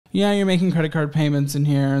Yeah, you're making credit card payments in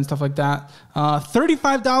here and stuff like that.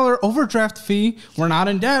 $35 overdraft fee. We're not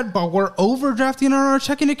in debt, but we're overdrafting on our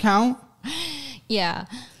checking account. Yeah.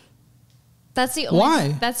 That's the only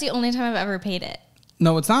Why? That's the only time I've ever paid it.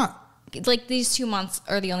 No, it's not. Like these 2 months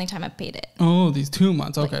are the only time I've paid it. Oh, these 2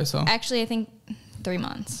 months. Okay, Like, so. Actually, I think 3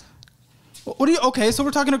 months. What do you, okay, so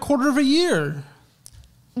we're talking a quarter of a year.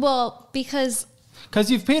 Well, because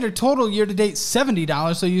you've paid a total year-to-date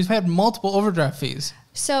 $70, so you've had multiple overdraft fees.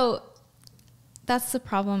 So that's the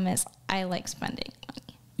problem is I like spending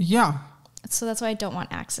money. Yeah. So that's why I don't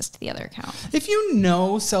want access to the other account. If you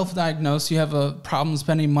know, self-diagnosed, you have a problem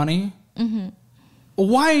spending money,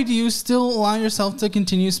 why do you still allow yourself to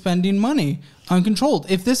continue spending money uncontrolled?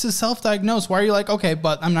 If this is self-diagnosed, why are you like, okay,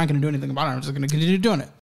 but I'm not going to do anything about it. I'm just going to continue doing it.